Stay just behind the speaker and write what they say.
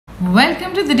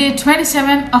Welcome to the day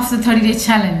 27 of the 30-day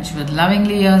challenge with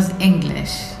Lovingly Yours English.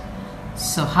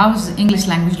 So how's English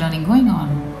language learning going on?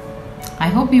 I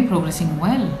hope you're progressing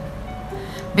well,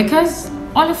 because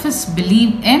all of us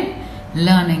believe in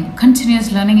learning.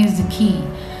 Continuous learning is the key.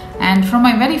 And from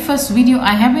my very first video,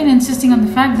 I have been insisting on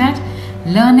the fact that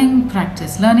learning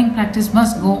practice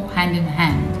must go hand in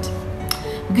hand.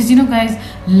 Because guys,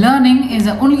 learning is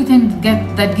the only thing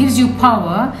that gives you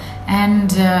power,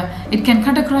 and it can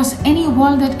cut across any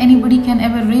wall that anybody can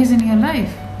ever raise in your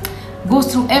life.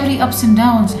 Goes through every ups and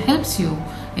downs, helps you.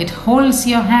 It holds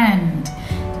your hand,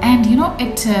 and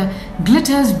it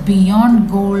glitters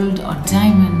beyond gold or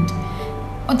diamond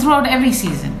throughout every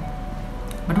season.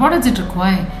 But what does it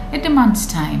require? It demands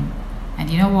time. And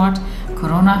you know what?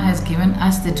 Corona has given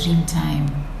us the dream time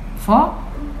for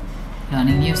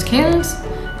learning new skills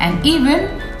and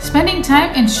even spending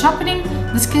time in sharpening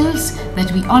the skills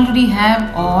that we already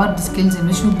have or the skills in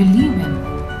which we believe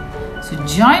in. So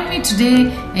join me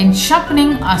today in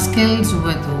sharpening our skills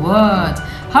with words.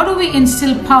 How do we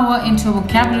instill power into our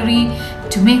vocabulary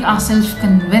to make ourselves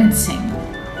convincing?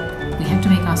 We have to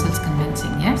make ourselves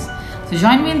convincing, yes? So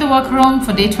join me in the workroom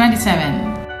for day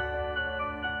 27.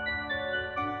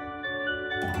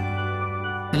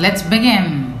 So let's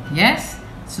begin, yes?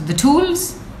 So the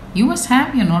tools, you must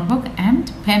have your notebook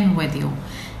and pen with you.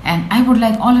 And I would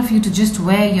like all of you to just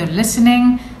wear your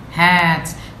listening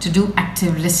hats to do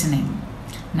active listening.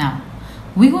 Now,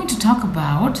 we're going to talk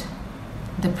about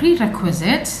the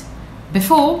prerequisites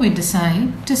before we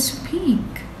decide to speak.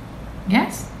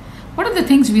 Yes? What are the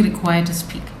things we require to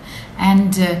speak?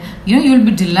 And you'll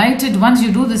be delighted once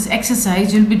you do this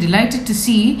exercise. You'll be delighted to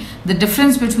see the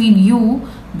difference between you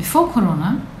before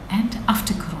Corona and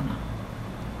after Corona.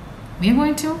 We are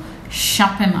going to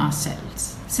sharpen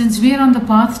ourselves. Since we are on the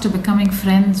path to becoming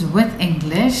friends with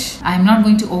English, I am not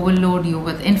going to overload you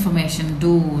with information,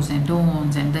 do's and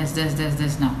don'ts and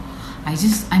this. No.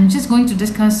 I'm just going to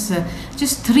discuss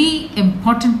just 3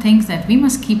 important things that we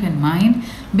must keep in mind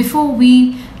before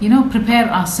we, prepare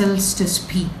ourselves to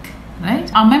speak.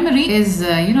 Right? Our memory is,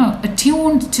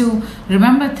 attuned to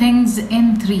remember things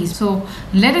in 3s. So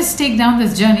let us take down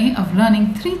this journey of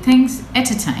learning 3 things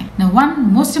at a time. Now,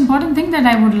 one most important thing that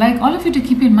I would like all of you to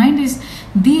keep in mind is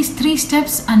these 3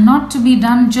 steps are not to be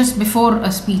done just before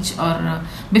a speech or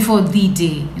before the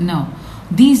day. No.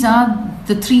 These are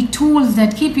the 3 tools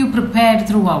that keep you prepared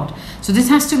throughout. So this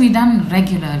has to be done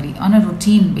regularly on a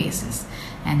routine basis.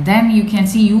 And then you can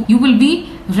see you will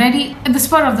be ready at the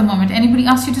spur of the moment. Anybody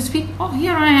asks you to speak? Oh,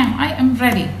 here I am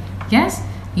ready. Yes,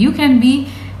 you can be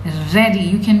ready.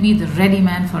 You can be the ready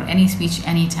man for any speech,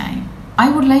 anytime.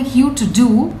 I would like you to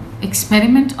do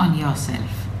experiment on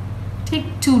yourself. Take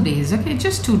 2 days, okay?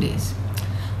 Just 2 days.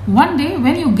 One day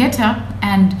when you get up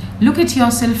and look at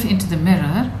yourself into the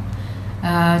mirror,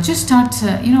 just start,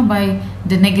 by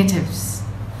the negatives.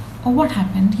 Oh, what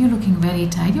happened? You're looking very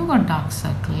tired. You got dark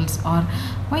circles. Or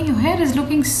why your hair is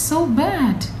looking so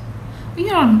bad. You're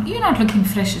not looking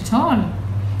fresh at all.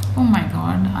 Oh my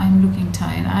God, I'm looking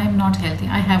tired. I'm not healthy.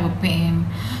 I have a pain.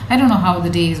 I don't know how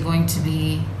the day is going to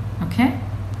be. Okay?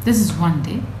 This is one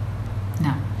day.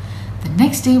 Now, the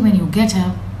next day when you get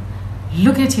up,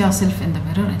 look at yourself in the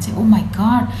mirror and say, oh my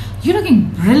God, you're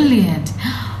looking brilliant.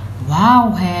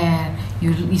 Wow, hair.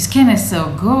 Your skin is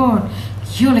so good.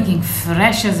 You're looking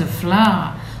fresh as a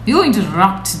flower. You're going to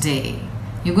rock today.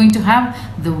 You're going to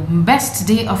have the best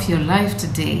day of your life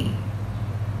today.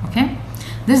 Okay?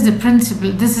 This is the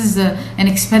principle. This is an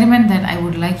experiment that I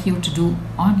would like you to do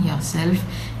on yourself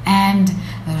and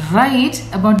write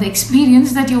about the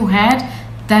experience that you had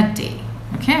that day.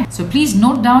 Okay? So please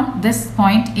note down this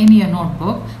point in your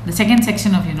notebook, the second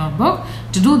section of your notebook,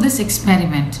 to do this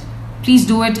experiment. Please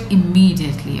do it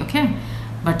immediately. Okay?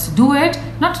 But do it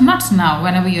not now,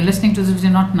 whenever you're listening to this video,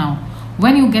 not now.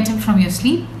 When you get up from your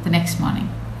sleep the next morning,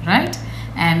 right?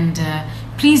 And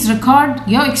please record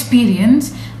your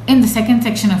experience in the second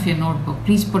section of your notebook.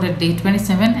 Please put it day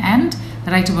 27 and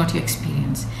write about your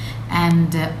experience.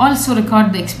 And also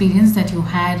record the experience that you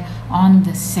had on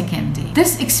the second day.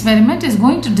 This experiment is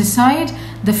going to decide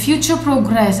the future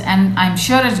progress, and I'm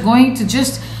sure it's going to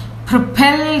just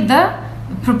propel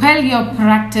your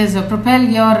practice or propel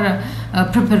your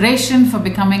preparation for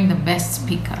becoming the best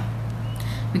speaker,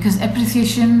 because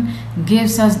appreciation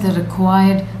gives us the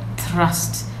required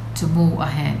thrust to move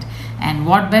ahead. And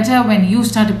what better when you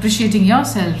start appreciating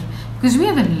yourself, because we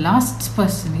are the last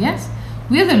person, yes,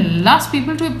 we are the last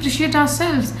people to appreciate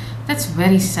ourselves. That's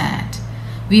very sad.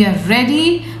 We are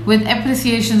ready with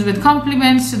appreciations, with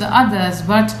compliments to the others,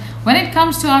 but when it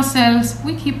comes to ourselves,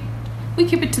 we keep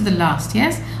it to the last,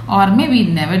 yes, or maybe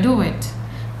never do it.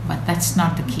 But that's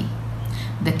not the key.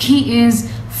 The key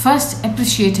is first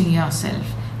appreciating yourself.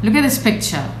 Look at this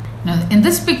picture. Now, in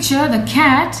this picture, the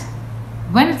cat,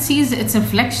 when it sees its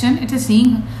reflection, it is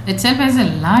seeing itself as a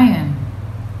lion.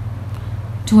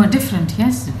 Two are different,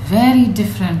 yes, very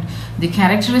different. The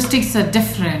characteristics are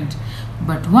different.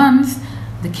 But once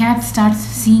the cat starts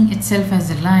seeing itself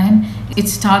as a lion, it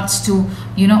starts to,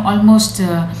 almost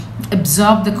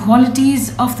absorb the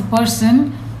qualities of the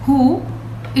person who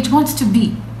it wants to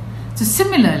be. So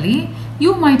similarly,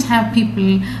 you might have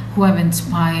people who have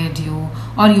inspired you,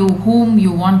 or whom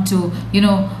you want to,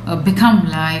 become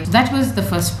like. That was the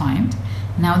first point.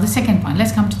 Now the second point.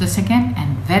 Let's come to the second,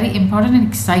 and very important and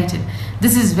excited.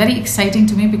 This is very exciting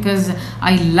to me because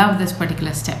I love this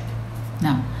particular step.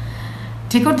 Now,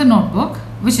 take out the notebook,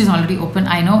 which is already open.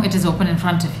 I know it is open in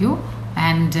front of you,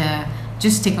 and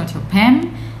just take out your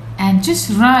pen and just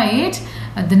write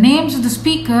the names of the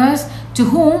speakers to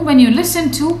whom, when you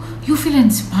listen to, you feel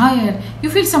inspired, you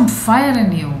feel some fire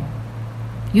in you.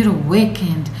 You're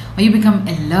awakened, or you become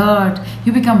alert,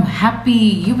 you become happy,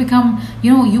 you become,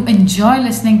 you enjoy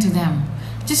listening to them.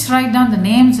 Just write down the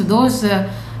names of those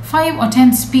 5 or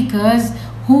 10 speakers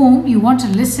whom you want to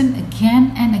listen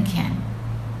again and again.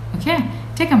 Okay,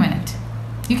 take a minute.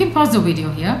 You can pause the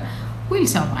video here. We'll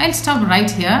stop. I'll stop right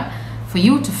here for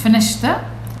you to finish the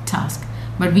task.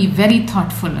 But be very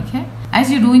thoughtful, okay?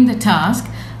 As you're doing the task,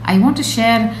 I want to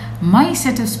share my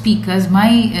set of speakers,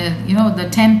 the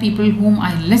 10 people whom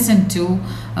I listen to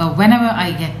whenever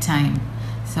I get time.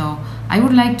 So I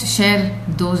would like to share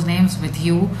those names with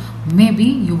you. Maybe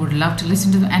you would love to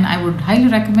listen to them, and I would highly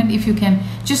recommend if you can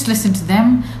just listen to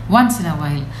them once in a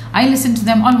while. I listen to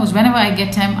them almost whenever I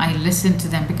get time. I listen to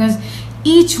them because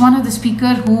each one of the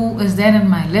speaker who is there in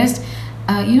my list,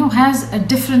 has a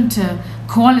different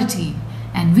quality,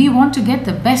 and we want to get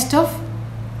the best of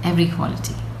every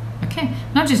quality. Okay,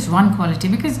 not just one quality,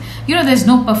 because there's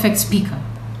no perfect speaker.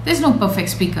 There's no perfect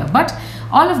speaker, but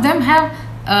all of them have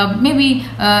maybe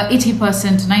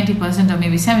 80%, 90%, or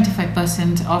maybe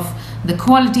 75% of the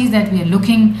qualities that we are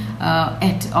looking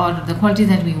at, or the qualities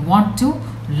that we want to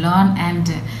learn and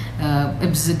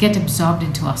get absorbed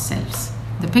into ourselves.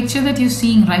 The picture that you're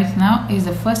seeing right now is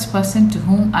the first person to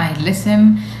whom I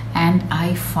listen and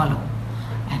I follow,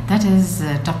 and that is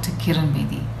Dr. Kiran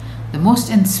Bedi, the most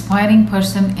inspiring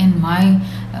person in my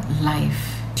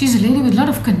life. She's a lady with a lot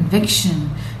of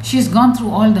conviction. She's gone through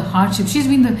all the hardships. She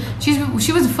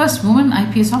was the first woman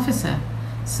IPS officer.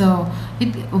 So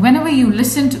whenever you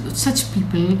listen to such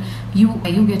people,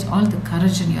 you get all the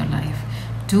courage in your life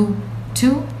to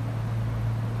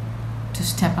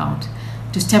step out.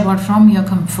 To step out from your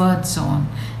comfort zone,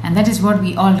 and that is what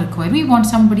we all require. We want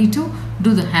somebody to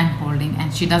do the hand holding,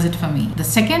 and she does it for me. The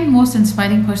second most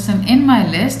inspiring person in my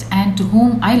list, and to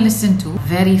whom I listen to,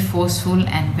 very forceful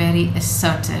and very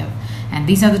assertive, and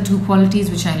these are the two qualities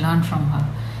which I learned from her: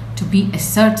 to be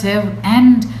assertive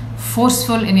and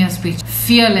forceful in your speech.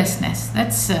 Fearlessness,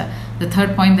 that's the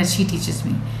third point that she teaches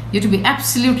me. You have to be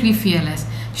absolutely fearless.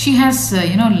 She has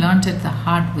learned it the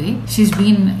hard way. She's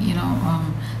been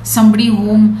somebody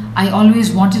whom I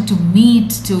always wanted to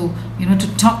meet, to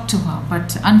talk to her,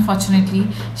 but unfortunately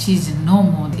she's no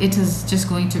more. It is just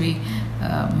going to be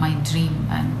my dream,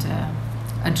 and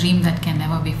a dream that can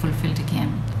never be fulfilled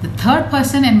again. The third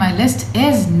person in my list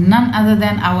is none other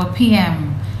than our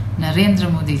PM,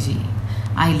 Narendra Modi ji.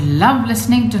 I love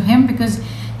listening to him because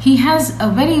he has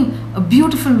a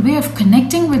beautiful way of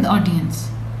connecting with the audience.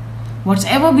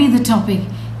 Whatever be the topic,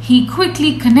 he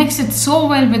quickly connects it so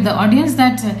well with the audience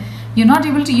that you're not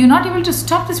able to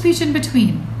stop the speech in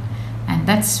between. And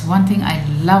that's one thing I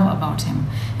love about him.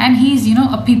 And he's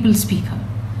a people speaker,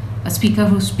 a speaker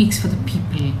who speaks for the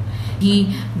people.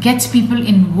 He gets people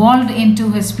involved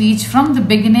into his speech from the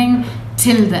beginning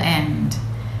till the end.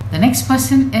 The next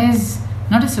person is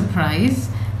not a surprise.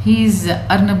 He's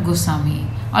Arnab Goswami,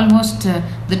 almost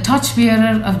the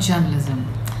torchbearer of journalism.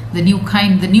 The new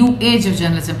kind, the new age of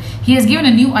journalism. He has given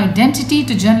a new identity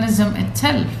to journalism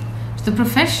itself, to the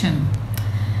profession.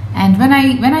 And when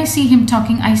I see him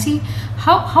talking, I see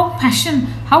how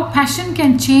passion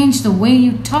can change the way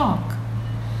you talk.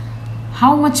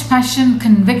 How much passion,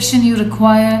 conviction you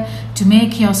require to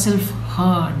make yourself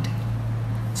heard.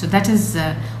 So that is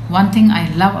one thing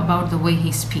I love about the way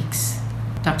he speaks.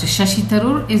 Dr. Shashi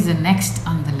Tharoor is the next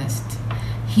on the list.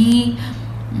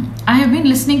 I have been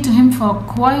listening to him for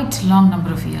quite a long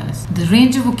number of years. The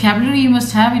range of vocabulary you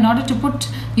must have in order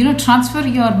to transfer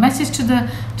your message to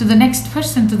the next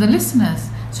person, to the listeners,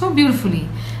 so beautifully.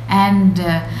 And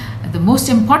the most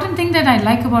important thing that I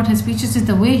like about his speeches is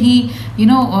the way he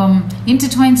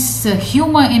intertwines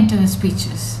humor into his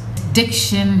speeches.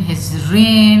 diction, his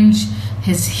range,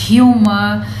 his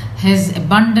humor, his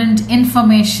abundant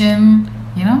information,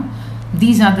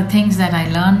 these are the things that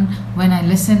I learn when I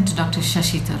listen to Dr.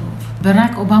 Shashi Tharoor.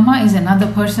 Barack Obama is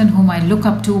another person whom I look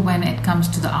up to when it comes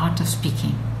to the art of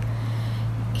speaking.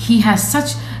 He has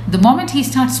such, the moment he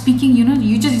starts speaking,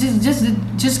 you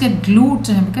just get glued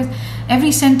to him, because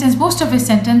every sentence, most of his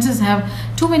sentences have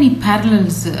too many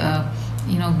parallels,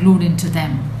 glued into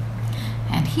them.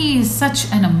 And he is such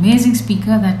an amazing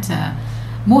speaker that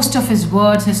most of his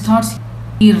words, his thoughts,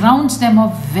 he rounds them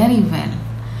off very well.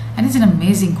 And it's an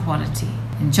amazing quality.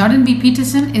 And Jordan B.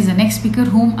 Peterson is the next speaker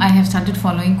whom I have started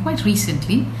following quite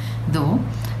recently, though.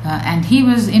 And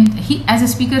as a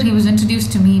speaker, he was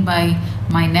introduced to me by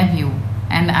my nephew.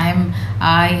 And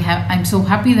I'm so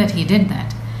happy that he did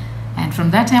that. And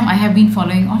from that time, I have been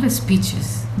following all his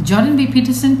speeches. Jordan B.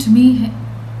 Peterson, to me,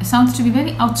 sounds to be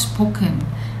very outspoken.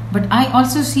 But I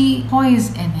also see poise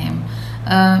in him,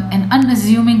 an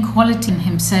unassuming quality in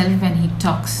himself when he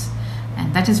talks.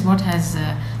 And that is what has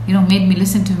made me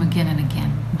listen to him again and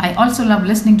again. I also love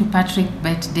listening to Patrick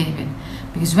Bet-David,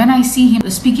 because when I see him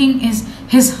speaking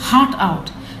his heart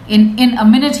out, in a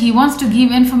minute he wants to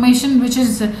give information which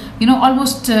is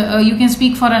almost you can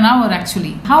speak for an hour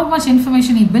actually. How much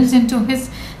information he builds into his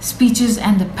speeches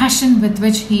and the passion with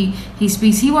which he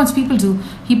speaks. He wants people to,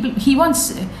 he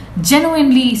wants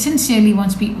genuinely, sincerely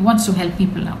wants to help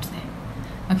people out there.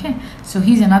 Okay, so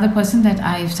he's another person that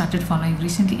I've started following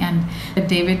recently, and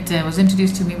David was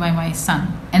introduced to me by my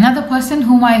son. Another person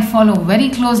whom I follow very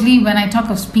closely when I talk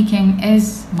of speaking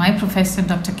is my professor,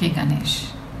 Dr. K. Ganesh.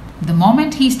 The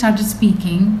moment he started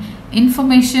speaking,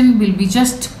 information will be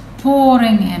just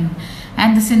pouring in,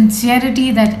 and the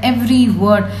sincerity that every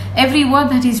word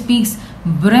that he speaks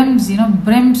brims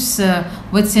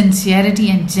with sincerity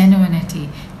and genuinity,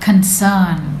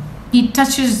 concern. He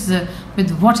touches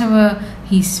with whatever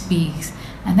he speaks,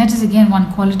 and that is again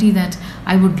one quality that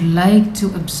I would like to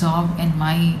absorb in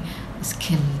my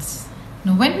skills.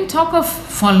 Now, when we talk of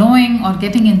following or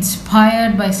getting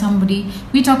inspired by somebody,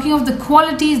 we're talking of the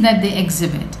qualities that they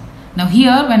exhibit. Now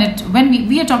here, when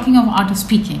we are talking of art of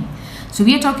speaking, so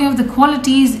we are talking of the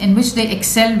qualities in which they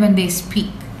excel when they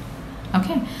speak.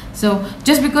 Okay, so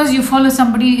just because you follow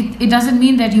somebody, it doesn't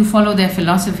mean that you follow their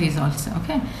philosophies also.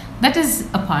 Okay, that is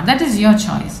a part, that is your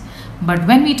choice. But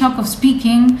when we talk of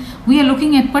speaking, we are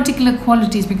looking at particular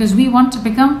qualities, because we want to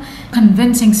become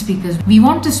convincing speakers. We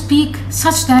want to speak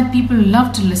such that people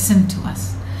love to listen to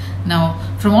us. Now,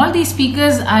 from all these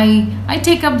speakers, I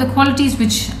take up the qualities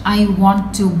which I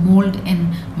want to mold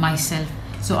in myself.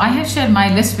 So I have shared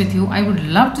my list with you. I would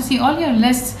love to see all your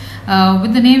lists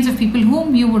with the names of people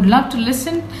whom you would love to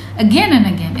listen again and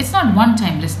again. It's not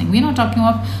one-time listening. We're not talking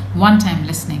of one-time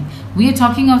listening. We are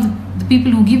talking of the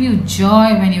people who give you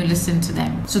joy when you listen to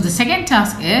them. So the second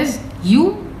task is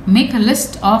you make a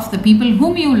list of the people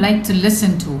whom you like to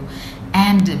listen to,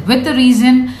 and with the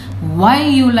reason why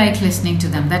you like listening to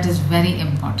them. That is very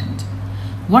important.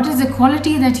 What is the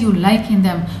quality that you like in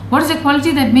them? What is the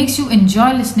quality that makes you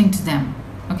enjoy listening to them?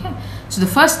 Okay, so the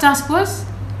first task was,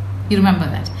 you remember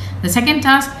that. The second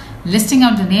task, listing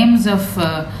out the names of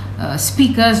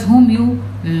speakers whom you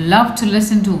love to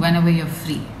listen to whenever you're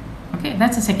free. Okay,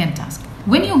 that's the second task.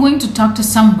 When you're going to talk to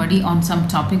somebody on some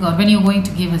topic, or when you're going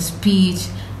to give a speech,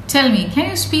 tell me, can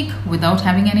you speak without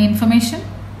having any information?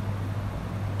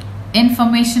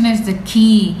 Information is the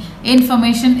key.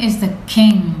 Information is the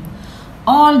king.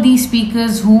 All these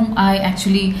speakers whom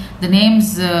the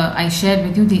names I shared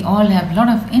with you, they all have a lot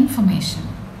of information.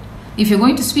 If you're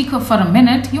going to speak for a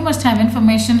minute, you must have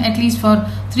information at least for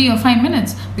 3 or 5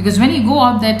 minutes, because when you go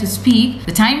out there to speak,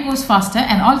 the time goes faster,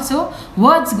 and also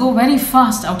words go very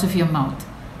fast out of your mouth,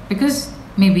 because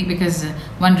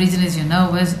one reason is you're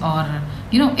nervous, or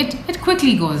it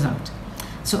quickly goes out.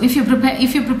 So if you're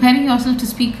preparing yourself to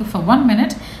speak for 1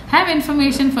 minute, have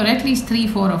information for at least 3,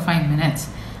 4 or 5 minutes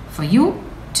for you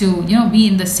to be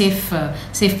in the safe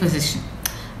position.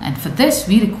 And for this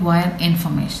we require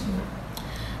information.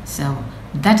 So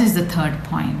that is the third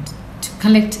point, to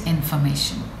collect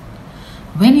information.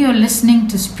 When you're listening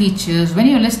to speeches, when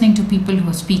you're listening to people who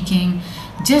are speaking,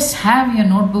 just have your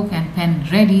notebook and pen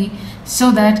ready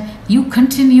so that you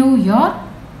continue your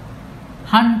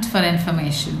hunt for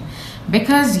information.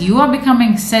 Because you are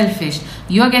becoming selfish,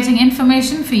 you are getting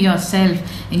information for yourself,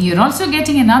 and you're also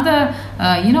getting another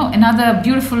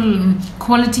beautiful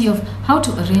quality of how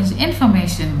to arrange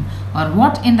information, or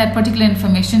what in that particular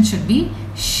information should be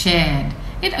shared.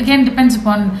 It again depends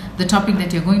upon the topic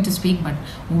that you're going to speak, but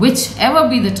whichever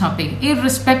be the topic,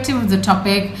 irrespective of the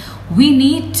topic, we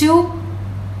need to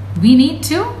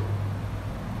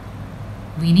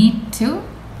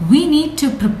we need to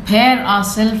prepare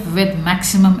ourselves with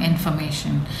maximum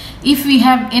information. If we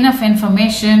have enough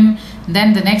information,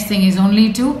 then the next thing is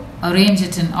only to arrange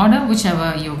it in order,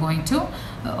 whichever you're going to,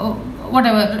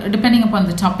 whatever, depending upon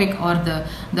the topic or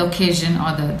the occasion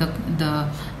or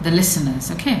the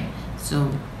listeners. Okay, so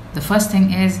the first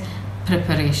thing is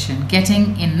preparation,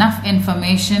 getting enough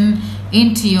information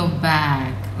into your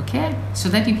bag, okay, so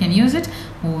that you can use it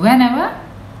whenever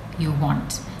you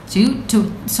want.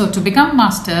 So to become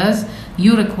masters,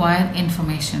 you require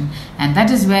information, and that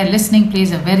is where listening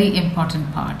plays a very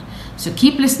important part. So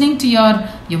keep listening to your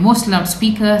most loved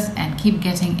speakers and keep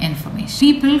getting information.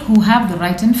 People who have the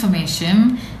right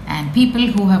information and people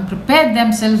who have prepared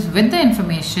themselves with the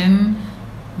information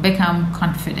become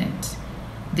confident.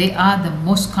 They are the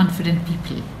most confident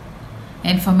people.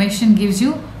 Information gives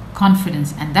you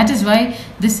confidence, and that is why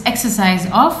this exercise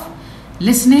of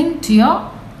listening to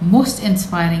your most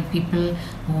inspiring people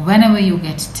whenever you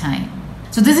get time.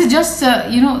 So this is just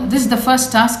this is the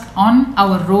first task on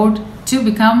our road to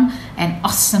become an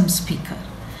awesome speaker.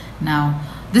 Now,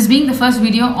 this being the first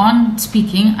video on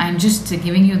speaking, I'm just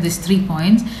giving you these 3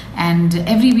 points, and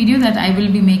every video that I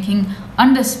will be making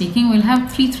under speaking will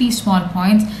have three small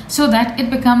points, so that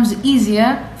it becomes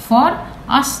easier for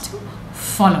us to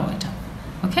follow it up.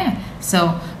 Okay,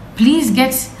 so please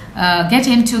get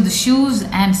into the shoes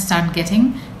and start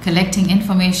collecting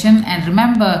information. And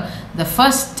remember, the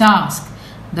first task,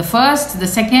 the first, the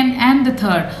second and the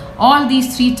third, all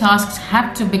these 3 tasks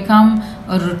have to become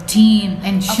a routine.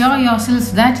 Ensure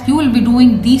yourselves that you will be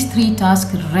doing these 3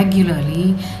 tasks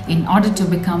regularly in order to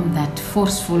become that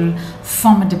forceful,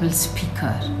 formidable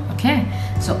speaker. Okay,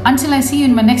 so until I see you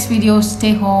in my next video,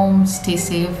 stay home, stay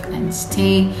safe and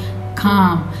stay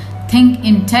calm. Think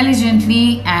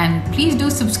intelligently, and please do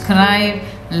subscribe,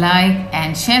 like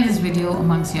and share this video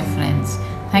amongst your friends.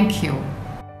 Thank you.